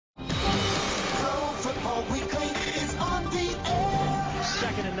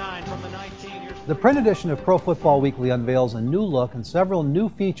The print edition of Pro Football Weekly unveils a new look and several new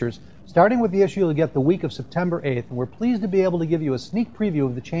features, starting with the issue you'll get the week of September 8th, and we're pleased to be able to give you a sneak preview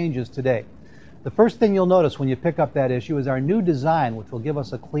of the changes today. The first thing you'll notice when you pick up that issue is our new design, which will give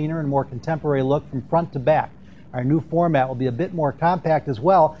us a cleaner and more contemporary look from front to back. Our new format will be a bit more compact as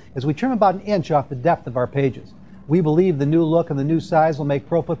well, as we trim about an inch off the depth of our pages. We believe the new look and the new size will make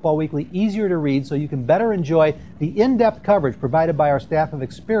Pro Football Weekly easier to read so you can better enjoy the in-depth coverage provided by our staff of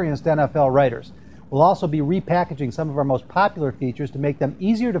experienced NFL writers. We'll also be repackaging some of our most popular features to make them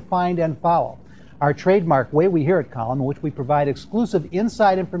easier to find and follow. Our trademark Way We Hear It column, in which we provide exclusive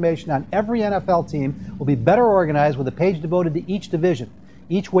inside information on every NFL team, will be better organized with a page devoted to each division.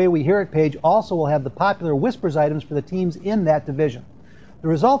 Each Way We Hear It page also will have the popular Whispers items for the teams in that division. The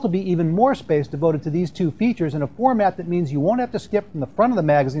result will be even more space devoted to these two features in a format that means you won't have to skip from the front of the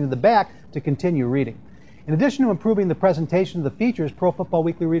magazine to the back to continue reading. In addition to improving the presentation of the features Pro Football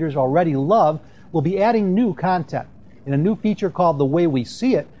Weekly readers already love, we'll be adding new content. In a new feature called The Way We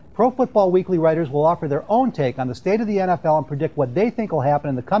See It, Pro Football Weekly writers will offer their own take on the state of the NFL and predict what they think will happen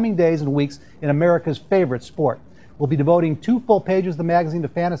in the coming days and weeks in America's favorite sport. We'll be devoting 2 full pages of the magazine to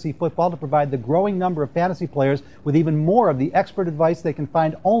fantasy football to provide the growing number of fantasy players with even more of the expert advice they can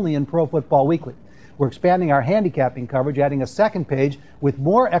find only in Pro Football Weekly. We're expanding our handicapping coverage, adding a second page with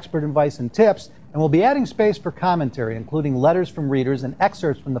more expert advice and tips, and we'll be adding space for commentary, including letters from readers and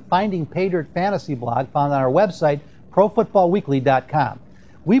excerpts from the Finding Pay Dirt fantasy blog found on our website, profootballweekly.com.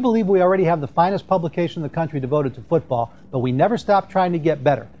 We believe we already have the finest publication in the country devoted to football, but we never stop trying to get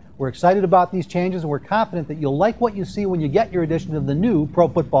better. We're excited about these changes, and we're confident that you'll like what you see when you get your edition of the new Pro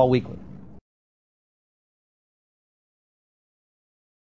Football Weekly.